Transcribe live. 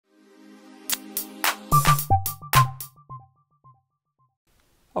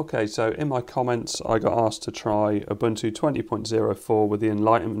Okay, so in my comments I got asked to try Ubuntu 20.04 with the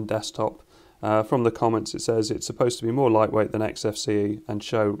Enlightenment desktop. From the comments it says it's supposed to be more lightweight than XFCE and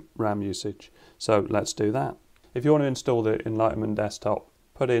show RAM usage. So let's do that. If you want to install the Enlightenment desktop,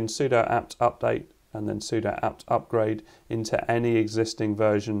 put in sudo apt update and then sudo apt upgrade into any existing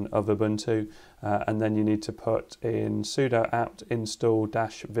version of Ubuntu, and then you need to put in sudo apt install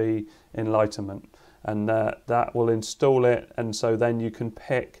 -v Enlightenment. And that will install it, and so then you can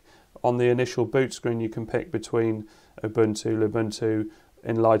pick on the initial boot screen, you can pick between Ubuntu, Lubuntu,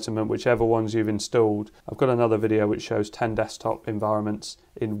 Enlightenment, whichever ones you've installed. I've got another video which shows 10 desktop environments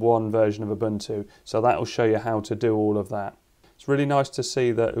in one version of Ubuntu, so that will show you how to do all of that. It's really nice to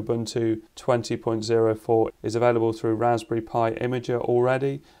see that Ubuntu 20.04 is available through Raspberry Pi Imager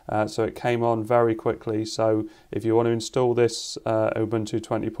already, so it came on very quickly. So if you want to install this Ubuntu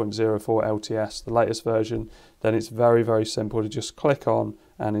 20.04 LTS, the latest version, then it's very, very simple to just click on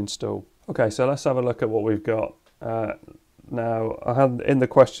and install. Okay, so let's have a look at what we've got. Now, I had in the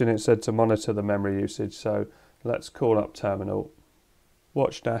question it said to monitor the memory usage, so let's call up terminal.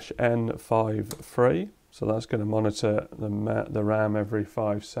 Watch-n53. So that's going to monitor the RAM every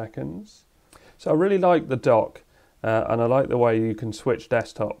 5 seconds. So I really like the dock, and I like the way you can switch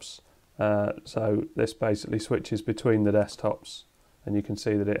desktops. So this basically switches between the desktops, and you can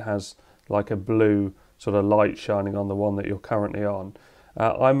see that it has like a blue sort of light shining on the one that you're currently on.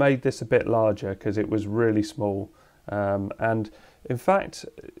 I made this a bit larger because it was really small, and in fact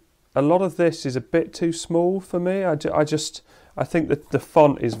a lot of this is a bit too small for me. I think that the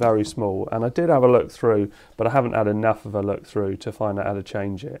font is very small, and I did have a look through, but I haven't had enough of a look through to find out how to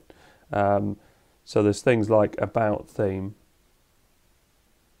change it. So there's things like About Theme.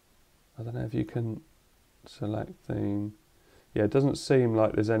 I don't know if you can select theme. Yeah, it doesn't seem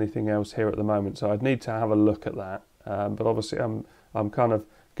like there's anything else here at the moment, so I'd need to have a look at that. But obviously I'm kind of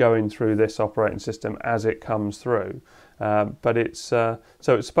going through this operating system as it comes through. But it's so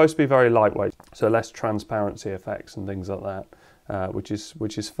it's supposed to be very lightweight, so less transparency effects and things like that. Which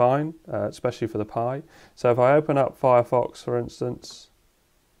is fine, especially for the Pi. So if I open up Firefox, for instance,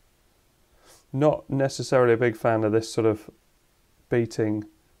 not necessarily a big fan of this sort of beating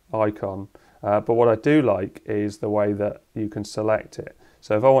icon, but what I do like is the way that you can select it.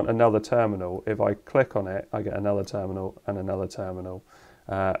 So if I want another terminal, if I click on it, I get another terminal and another terminal,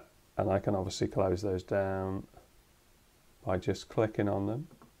 and I can obviously close those down by just clicking on them.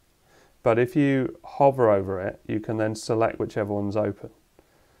 But if you hover over it, you can then select whichever one's open.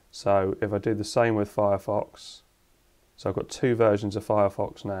 So if I do the same with Firefox, so I've got two versions of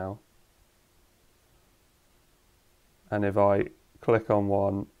Firefox now. And if I click on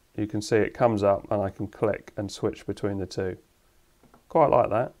one, you can see it comes up and I can click and switch between the two. Quite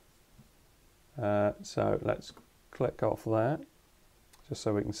like that. So let's click off that, just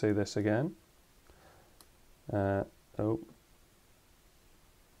so we can see this again.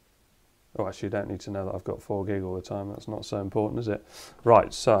 Oh, actually, you don't need to know that I've got 4 gig all the time. That's not so important, is it?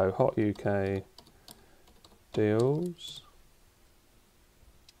 Right, so Hot UK deals.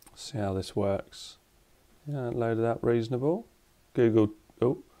 See how this works. Yeah, loaded up reasonable. Google,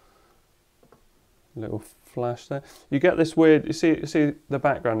 oh, little flash there. You get this weird, you see the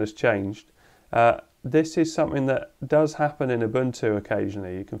background has changed. This is something that does happen in Ubuntu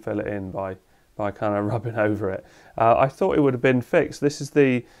occasionally. You can fill it in by kind of rubbing over it. I thought it would have been fixed. This is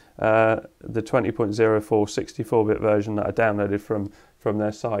the 20.04 64-bit version that I downloaded from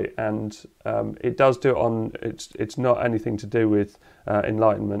their site, and it does do it on. It's not anything to do with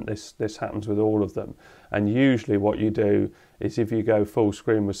Enlightenment. This happens with all of them. And usually, what you do is if you go full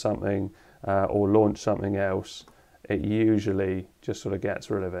screen with something or launch something else, it usually just sort of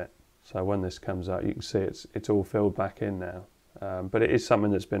gets rid of it. So when this comes out, you can see it's all filled back in now. But it is something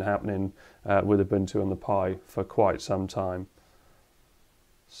that's been happening with Ubuntu on the Pi for quite some time.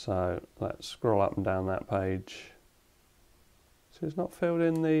 So let's scroll up and down that page. So it's not filled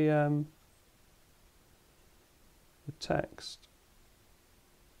in the text.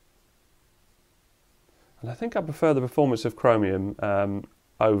 And I think I prefer the performance of Chromium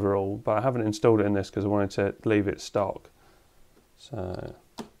overall, but I haven't installed it in this because I wanted to leave it stock. So.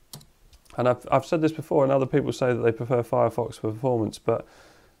 And I've said this before, and other people say that they prefer Firefox for performance, but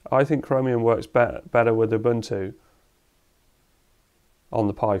I think Chromium works better with Ubuntu on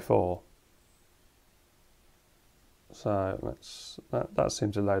the Pi 4. So that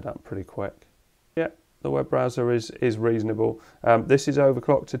seems to load up pretty quick. Yeah, the web browser is reasonable. This is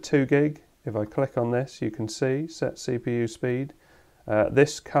overclocked to 2 gig. If I click on this, you can see set CPU speed.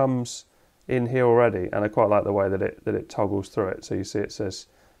 This comes in here already, and I quite like the way that it toggles through it. So you see it says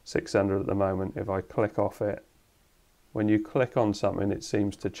 600 at the moment. If I click off it, when you click on something it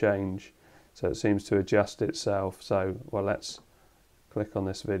seems to change, so it seems to adjust itself. So, well, let's click on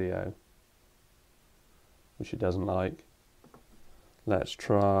this video, which it doesn't like. Let's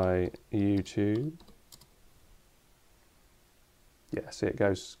try YouTube. Yeah, see,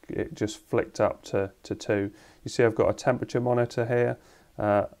 it just flicked up to 2. You see I've got a temperature monitor here.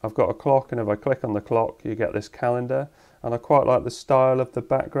 I've got a clock, and if I click on the clock you get this calendar, and I quite like the style of the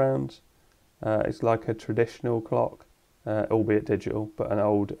background. It's like a traditional clock, albeit digital, but an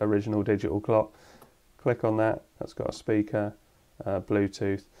old original digital clock. Click on that, that's got a speaker,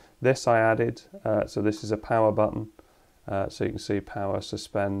 Bluetooth. This I added, so this is a power button, so you can see power,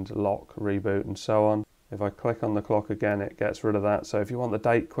 suspend, lock, reboot and so on. If I click on the clock again it gets rid of that, so if you want the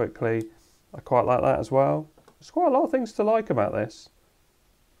date quickly, I quite like that as well. There's quite a lot of things to like about this.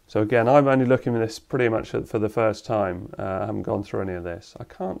 So again, I'm only looking at this pretty much for the first time. I haven't gone through any of this. I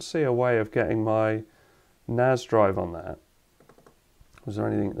can't see a way of getting my NAS drive on that. Was there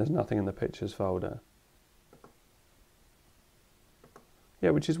anything? There's nothing in the pictures folder. Yeah,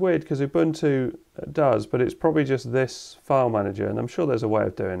 which is weird because Ubuntu does, but it's probably just this file manager, and I'm sure there's a way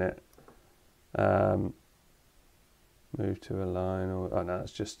of doing it. Move to a line, or oh no,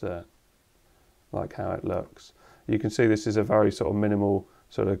 it's just like how it looks. You can see this is a very sort of minimal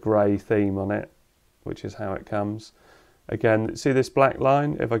sort of grey theme on it, which is how it comes. Again, see this black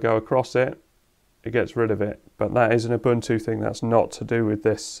line? If I go across it, it gets rid of it. But that is an Ubuntu thing. That's not to do with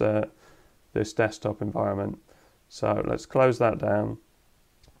this this desktop environment. So let's close that down.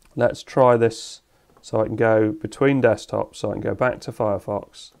 Let's try this, so I can go between desktops. So I can go back to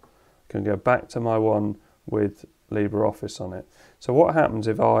Firefox. I can go back to my one with LibreOffice on it. So what happens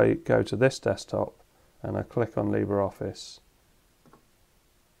if I go to this desktop and I click on LibreOffice?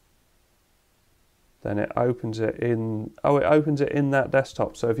 Then it opens it in, it opens it in that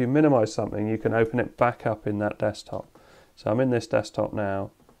desktop. So if you minimize something, you can open it back up in that desktop. So I'm in this desktop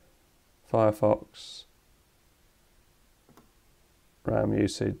now, Firefox, RAM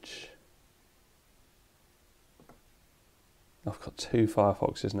usage. I've got 2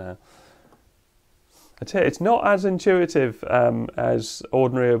 Firefoxes now. I tell you, it's not as intuitive as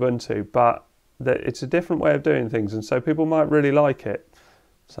ordinary Ubuntu, but it's a different way of doing things, and so people might really like it.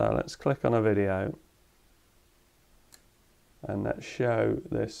 So let's click on a video, and let's show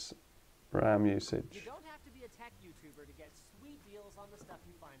this RAM usage. You don't have to be a tech YouTuber to get sweet deals on the stuff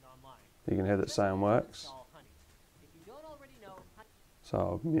you find online. You can hear that sound works. If you don't already know, so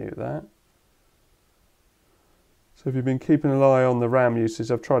I'll mute that. So if you've been keeping an eye on the RAM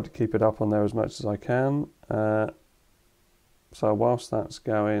usage, I've tried to keep it up on there as much as I can. So whilst that's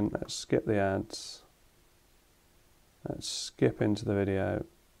going, let's skip the ads. Let's skip into the video.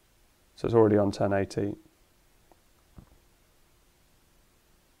 So it's already on 1080.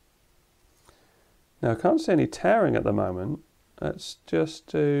 Now I can't see any tearing at the moment. Let's just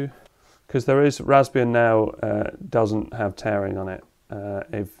do, because there is, Raspbian now doesn't have tearing on it.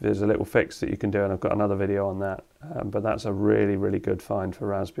 If there's a little fix that you can do, and I've got another video on that, but that's a really, really good find for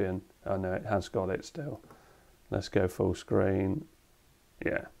Raspbian. Oh no, it has got it still. Let's go full screen.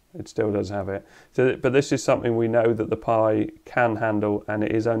 Yeah, it still does have it. So, but this is something we know that the Pi can handle, and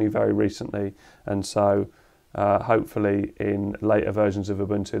it is only very recently, and so hopefully in later versions of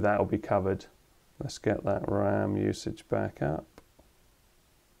Ubuntu that will be covered. Let's get that RAM usage back up.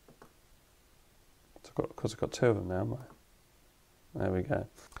 Because I've got 2 of them now, haven't I? There we go.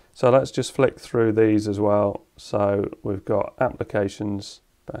 So let's just flick through these as well. So we've got applications,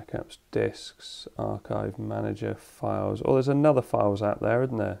 backups, disks, archive, manager, files. Oh, there's another files app there,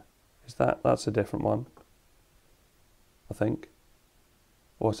 isn't there? That's a different one, I think.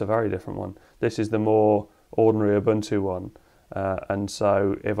 Or it's a very different one. This is the more ordinary Ubuntu one. And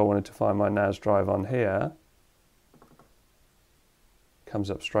so if I wanted to find my NAS drive on here, it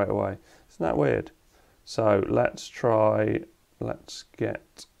comes up straight away. Isn't that weird? So let's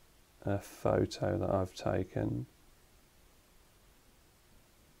get a photo that I've taken.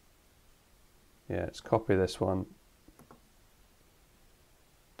 Yeah, let's copy this one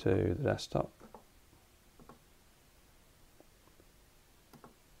to the desktop.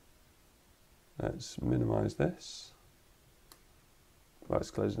 Let's minimize this. Let's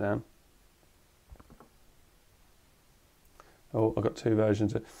close it down. Oh, I've got 2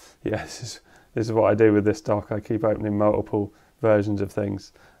 versions of, yeah, this is what I do with this doc. I keep opening multiple versions of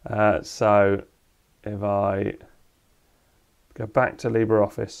things. So if I go back to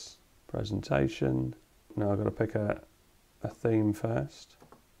LibreOffice, presentation, now I've got to pick a theme first,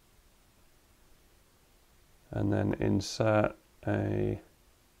 and then insert a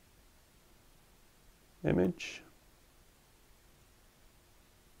image,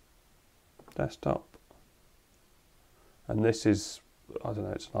 desktop, And this is, I don't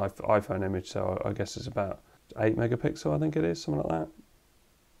know, it's an iPhone image, so I guess it's about 8 megapixel, I think it is, something like that.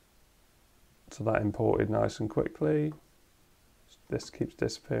 So that imported nice and quickly. This keeps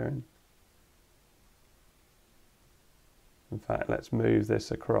disappearing. In fact, let's move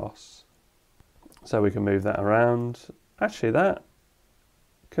this across so we can move that around. Actually, that,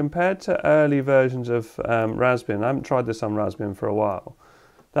 compared to early versions of Raspbian, I haven't tried this on Raspbian for a while,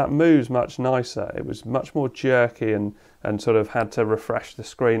 that moves much nicer. It was much more jerky and sort of had to refresh the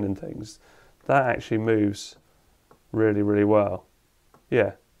screen and things. That actually moves really, really well.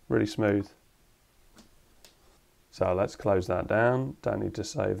 Yeah, really smooth. So let's close that down. Don't need to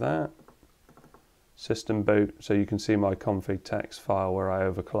save that. System boot, so you can see my config text file where I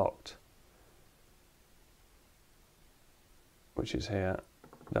overclocked, which is here.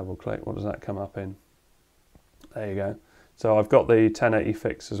 Double click, what does that come up in? There you go. So I've got the 1080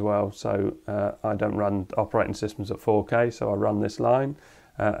 fix as well, so I don't run operating systems at 4K, so I run this line,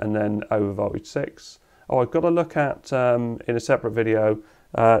 and then overvoltage 6. Oh, I've got to look at, in a separate video,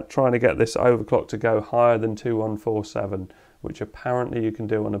 trying to get this overclock to go higher than 2147, which apparently you can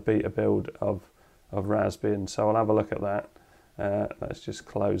do on a beta build of Raspbian, so I'll have a look at that. Let's just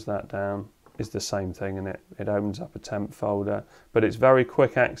close that down. It's the same thing, and it opens up a temp folder, but it's very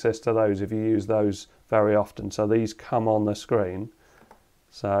quick access to those if you use those very often. So these come on the screen,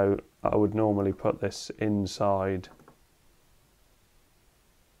 so I would normally put this inside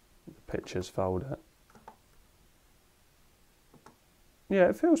the pictures folder. Yeah,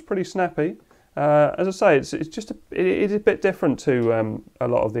 it feels pretty snappy. As I say, it's just it is a bit different to a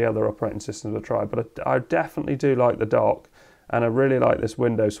lot of the other operating systems I've tried, but I definitely do like the dock, and I really like this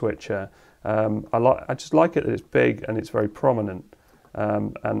window switcher. I just like it that it's big and it's very prominent.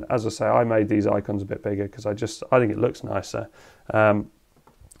 And as I say, I made these icons a bit bigger because I think it looks nicer.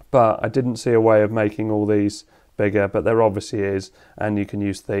 But I didn't see a way of making all these bigger, but there obviously is, and you can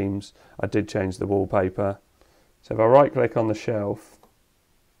use themes. I did change the wallpaper. So if I right click on the shelf,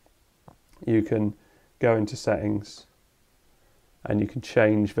 you can go into settings and you can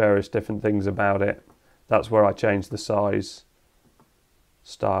change various different things about it. That's where I changed the size,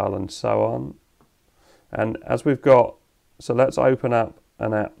 style, and so on. And as we've got, so let's open up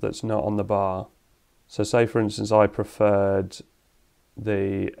an app that's not on the bar. So say for instance I preferred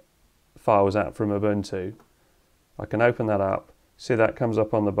the Files app from Ubuntu. I can open that up, see that comes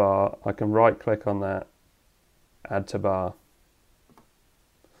up on the bar, I can right click on that, add to bar.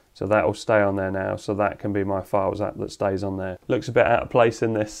 So that will stay on there now, so that can be my Files app that stays on there. Looks a bit out of place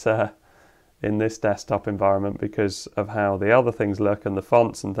in this desktop environment because of how the other things look and the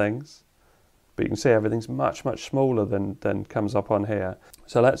fonts and things. But you can see everything's much, much smaller than comes up on here.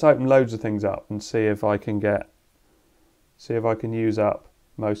 So let's open loads of things up and see if I can use up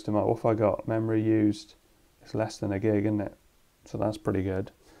most of my, what have I got? Memory used, it's less than a gig, isn't it? So that's pretty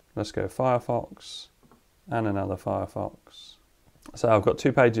good. Let's go Firefox and another Firefox. So I've got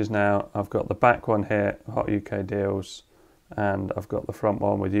 2 pages now. I've got the back one here, Hot UK Deals, and I've got the front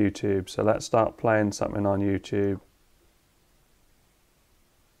one with YouTube. So let's start playing something on YouTube.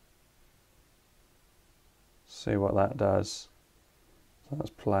 See what that does. So that's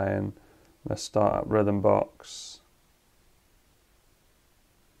playing. Let's start up Rhythm Box.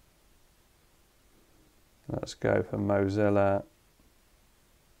 Let's go for Mozilla.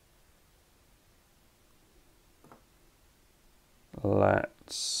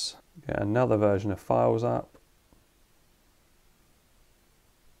 Let's get another version of Files up.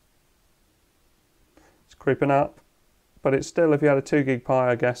 It's creeping up, but it's still, if you had a 2 gig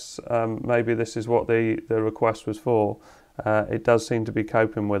Pi, I guess maybe this is what the request was for. It does seem to be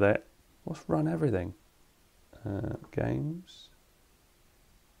coping with it. Let's run everything. Games.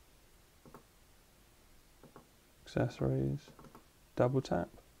 Accessories. Double tap.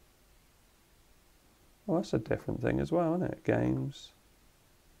 Well, that's a different thing as well, isn't it? Games,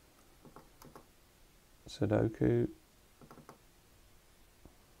 Sudoku,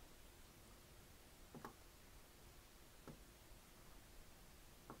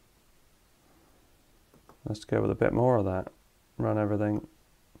 let's go with a bit more of that. Run everything.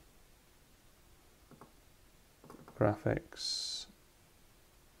 Graphics,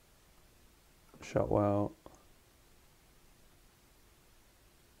 Shotwell.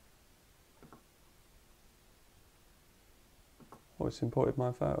 Oh, it's imported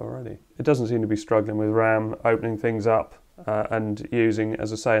my photo already. It doesn't seem to be struggling with RAM, opening things up and using,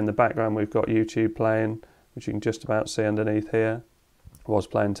 as I say, in the background we've got YouTube playing, which you can just about see underneath here. I was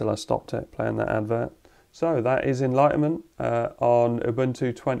playing until I stopped it, playing that advert. So that is Enlightenment on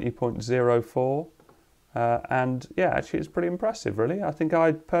Ubuntu 20.04. And yeah, actually it's pretty impressive really. I think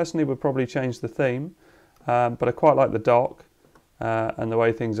I personally would probably change the theme. but I quite like the dock and the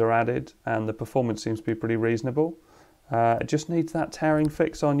way things are added, and the performance seems to be pretty reasonable. It just needs that tearing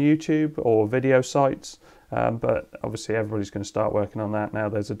fix on YouTube or video sites, but obviously everybody's going to start working on that now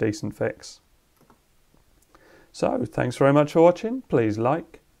there's a decent fix. So thanks very much for watching. Please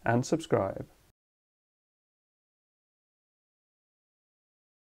like and subscribe.